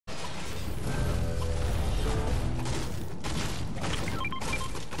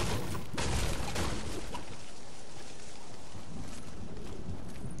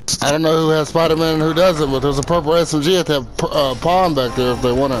I don't know who has Spider-Man and who doesn't, but there's a purple SMG at that pond back there if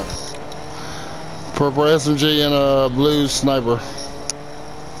they want it. Purple SMG and a blue sniper.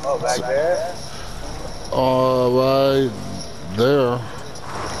 Oh, back there? Right there.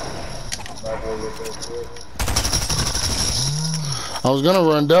 I was gonna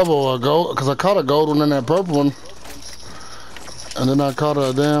run double a gold because I caught a gold one in that purple one, and then I caught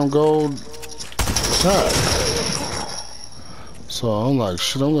a damn gold tag. So I'm like,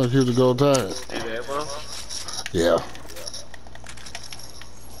 shit, I'm gonna keep the gold tag. Yeah.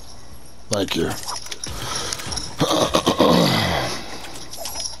 Thank you.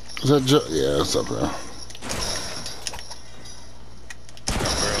 Is that yeah, it's up there.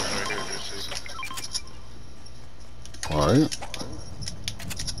 Alright.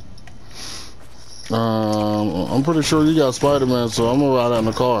 I'm pretty sure you got Spider-Man, so I'm gonna ride out in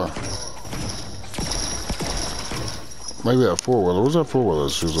the car. Maybe that four-wheeler. Where's that four-wheeler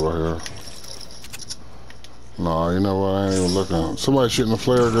shoes right here? No, you know what? I ain't even looking. Somebody shooting a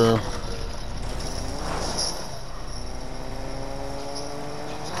flare gun.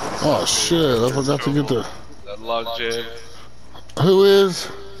 Oh shit! I forgot to get the. That log jam. Who is?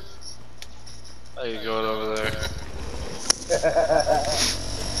 How you going over there? I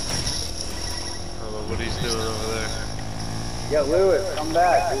don't know what he's doing over there. Yeah, Lewis, come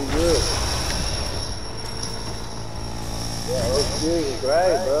back. Who's Lewis? Yeah, let's do it.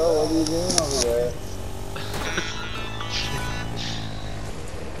 Great, bro. What are you doing over there?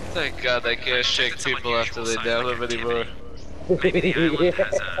 Thank God they can't shake people after they down them anymore. Maybe the island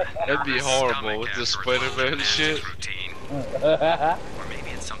has That'd be horrible with the Spider-Man shit. Or maybe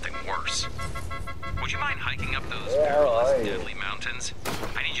it's something worse. Would you mind hiking up those perilous, deadly mountains?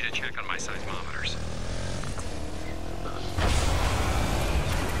 I need you to check on my seismometers.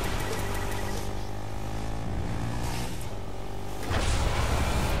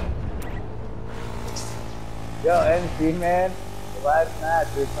 Yo, NC, man. The last match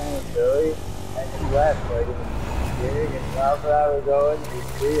we were playing with Billy, and he left, like, in the beginning, and Ralph and I were going, these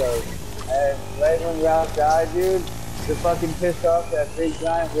trios. And right when Ralph died, dude, the fucking pissed off that big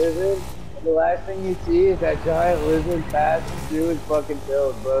giant lizard. And the last thing you see is that giant lizard passing through his fucking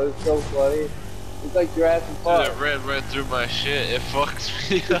build, bro. It's so funny. It's like Jurassic Park. Dude, it ran right through my shit. It fucks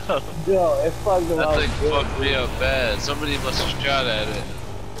me up. Yo, it fucked him up. That thing fucked me up bad. Somebody must have shot at it.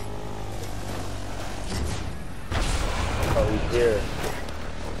 Oh, he's here.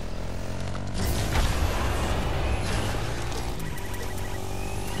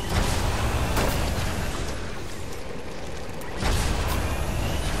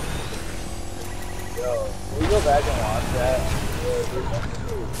 Yo, can we go back and watch that?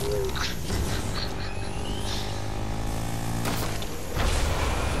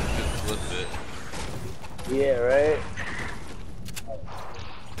 Good flip it. Yeah, right?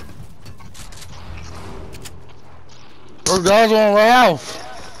 Those guys on Ralph.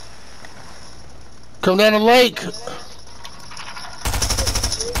 Come down the lake. I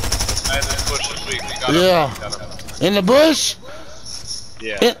had this push this week. We got Yeah. him. Got him. In the bush?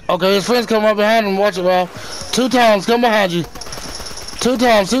 Yeah. Okay, his friends come up behind him. Watch it, Ralph. 2 times, come behind you. 2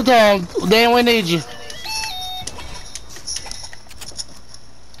 times, 2 times. Dan, we need you.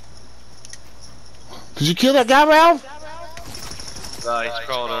 Did you kill that guy, Ralph? Nah, he's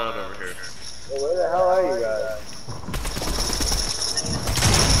crawling around over here. Hey, where the hell are you guys?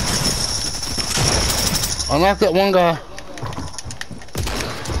 I knocked that one guy.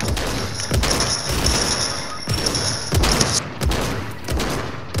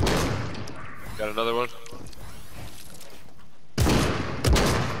 Got another one?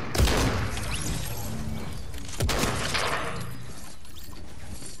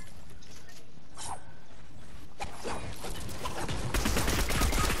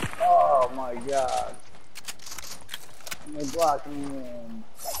 Oh my god. They blocked me in.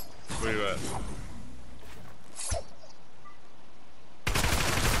 Where you at?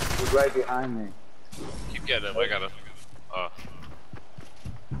 He's right behind me. Keep getting him. I got him.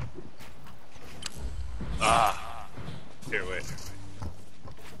 Ah. Here, wait.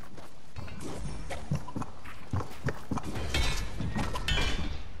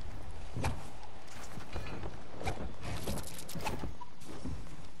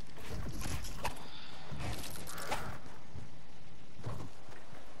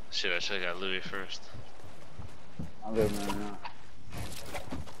 Shit, I should've got Louis first. I'm good, man.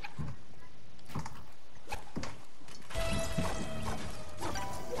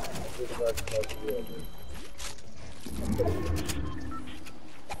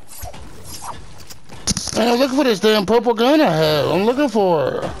 Man, I'm looking for this damn purple gun I have. I'm looking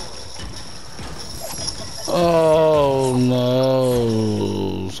for it. Oh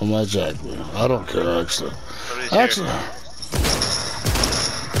no. Somebody jacked me. I don't care, actually. Somebody's Actually, here.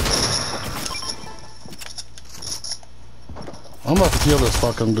 I'm about to kill this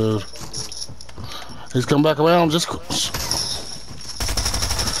fucking dude. He's come back around. Just.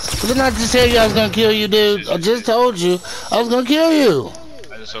 Didn't I just tell you I was gonna kill you, dude? I just told you I was gonna kill you.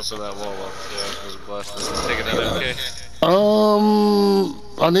 I just opened that wall up, so I was blasted. Take another MK.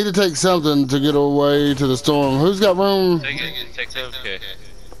 I need to take something to get away to the storm. Who's got room? Take it. Take the MK.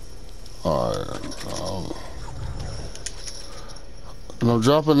 Alright. And I'm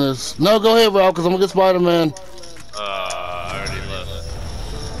dropping this. No, go ahead, Ralph, because I'm gonna get Spider-Man. I already left.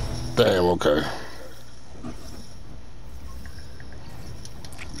 Damn, okay.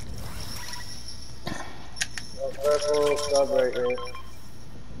 Purple sub right here.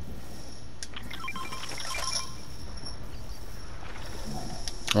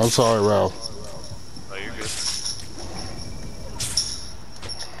 I'm sorry, Ralph. Oh, you're good.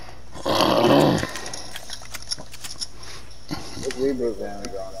 Which reboot van we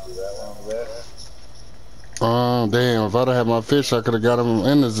going to? That one over there? Damn, if I'd have had my fish, I could have got him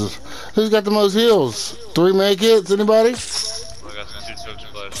in this. Who's got the most heals? 3 med kits? Anybody? I got some 2 choke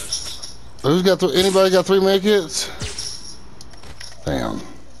splashes. Who's got anybody got 3 med kits? Damn.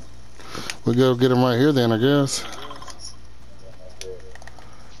 We go get him right here then, I guess.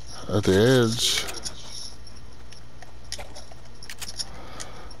 At the edge.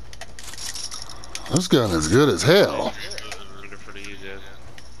 This gun is good as hell.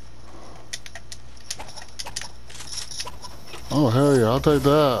 Oh, hell yeah, I'll take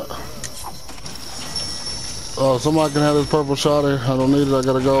that. Oh, somebody can have this purple shotty. I don't need it, I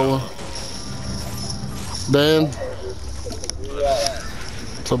gotta go. Dan?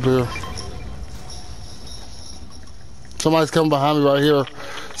 It's up here. Somebody's coming behind me right here.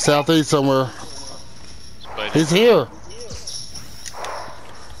 Southeast somewhere. He's here.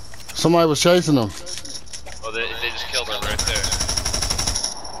 Somebody was chasing him. Oh, they just killed him right there.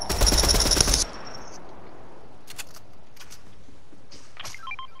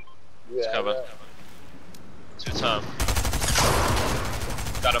 He's coming. 2 time.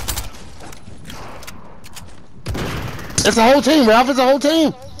 Got him. It's a whole team, Ralph. It's a whole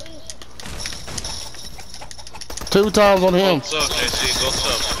team. 2 times on him. Go sub, JC. Go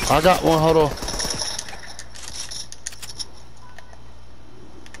sub. I got one. Hold on.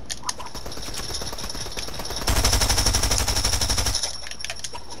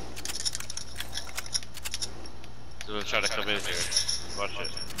 They're gonna try to come in here. Watch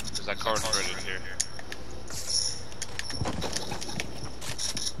it. There's that card right in here.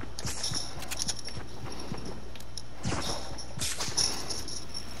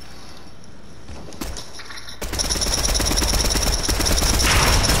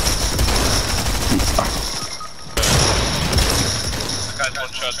 That guy's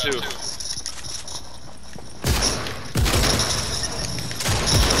 1 shot too.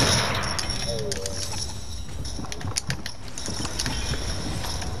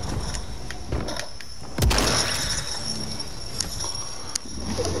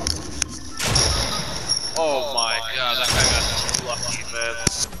 Oh my god, that guy got so lucky, man.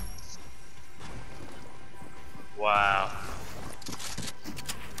 Wow.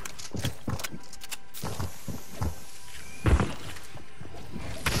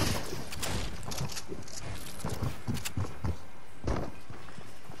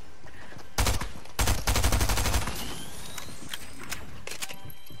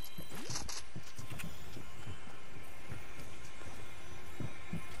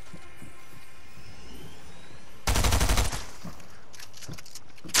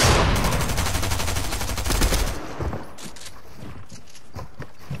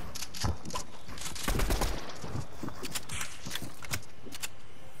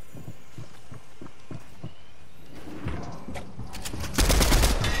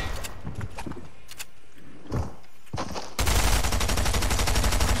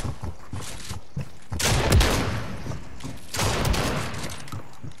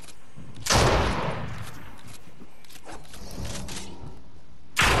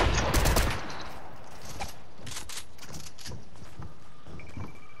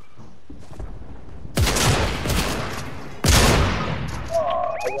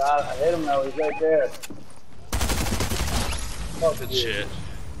 I hit him though, he's right there. Good shit.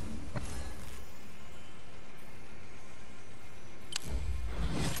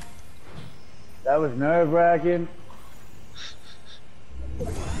 That was nerve-wracking.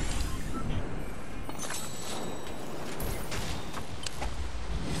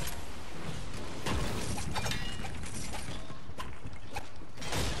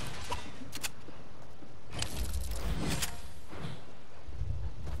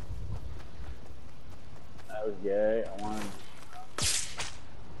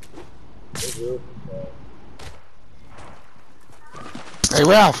 Hey,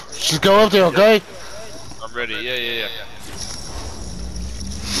 Ralph, just go up there, okay? I'm ready. Yeah.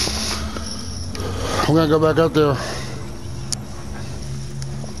 I'm gonna go back up there.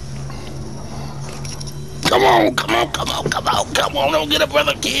 Come on, don't get a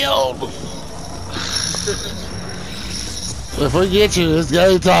brother killed. If we get you, it's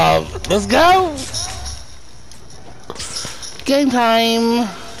game time. Let's go. Game time.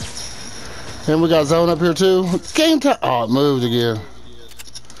 And we got zone up here too. Game time. Oh, it moved again.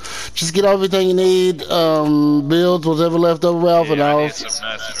 Just get everything you need. Builds, whatever left over, Ralph, and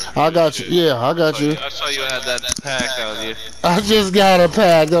I got you. Yeah, I got you. I saw you had that pack on you. I just got a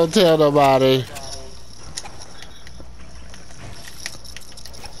pack. Don't tell nobody.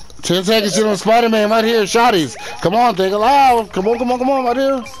 10 seconds in on Spider-Man right here. Shotties. Come on, think aloud. Come on, right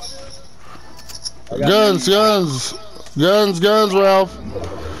here. Guns, Ralph.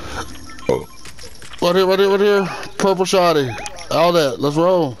 Right here. Purple shotty. All that. Let's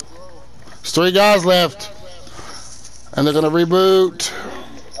roll. There's 3 guys left. And they're gonna reboot.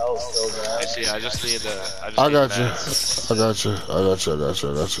 I see, I just need I got you.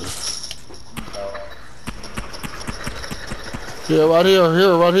 Yeah, right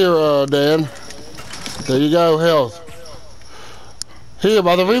here, Dan. There you go, health. Here,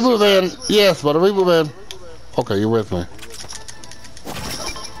 by the reboot van. Yes, by the reboot van. Okay, you're with me.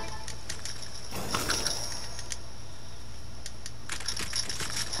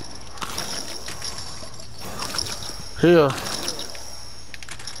 Here.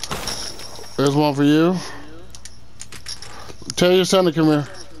 There's one for you. Tell your son to come here.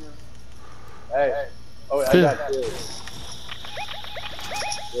 Hey. Oh, I got you.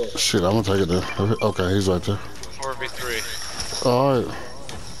 Shit, I'm gonna take it there. Okay, he's right there. 4v3. Alright.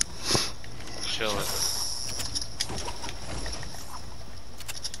 Chilling.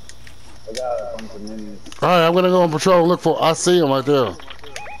 I got a bunch of minis. Alright, I'm gonna go on patrol and look for. I see him right there.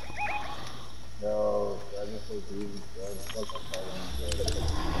 No, I just think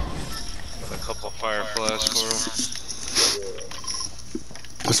With a couple fireflies for him.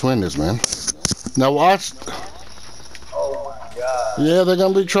 Let's win this, man. Now watch. Oh my god. Yeah, they're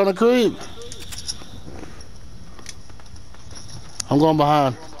gonna be trying to creep. I'm going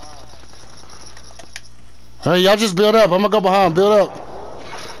behind. Hey, y'all just build up. I'm gonna go behind. Build up.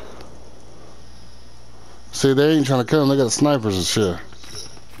 See, they ain't trying to kill them. They got snipers and shit.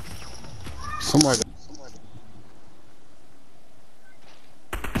 Somebody.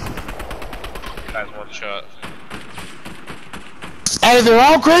 Guys, one shot. Hey, they're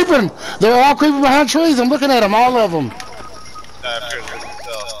all creeping. They're all creeping behind trees. I'm looking at them, all of them.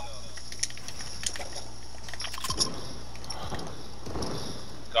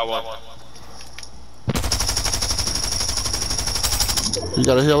 Got one. You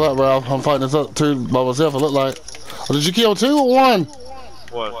gotta heal up, Ralph. I'm fighting this up two by myself, it look like. Oh, did you kill 2 or 1?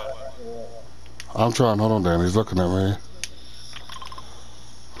 One. I'm trying. Hold on, Dan. He's looking at me.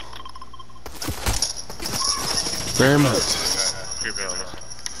 Damn it. Creeping on us.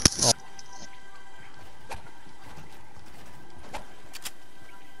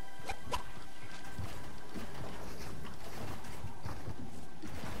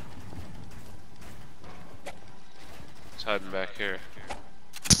 It's hiding back here.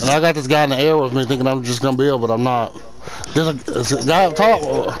 And I got this guy in the air with me thinking I'm just gonna be able, but I'm not. There's a guy up top.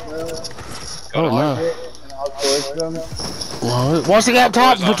 Oh no. Well, once you got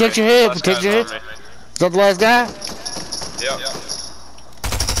up top, protect your head. Protect your head. Is that the last guy? Yep.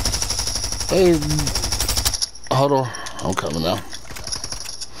 Hey. Hold on. I'm coming now.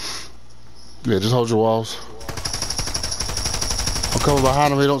 Yeah, just hold your walls. I'm coming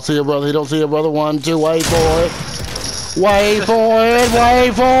behind him. He don't see your brother. 1, 2, wait for it. Wait for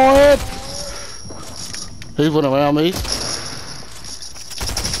it! He's went around me.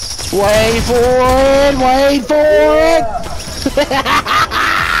 Wait for it!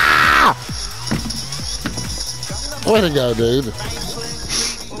 Way to go, dude.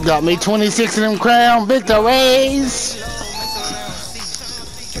 Got me 26 of them crown victories.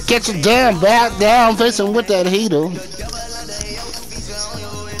 Get your damn back down facing with that heater.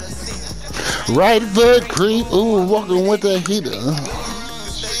 Right foot creep, ooh, walking with that heater.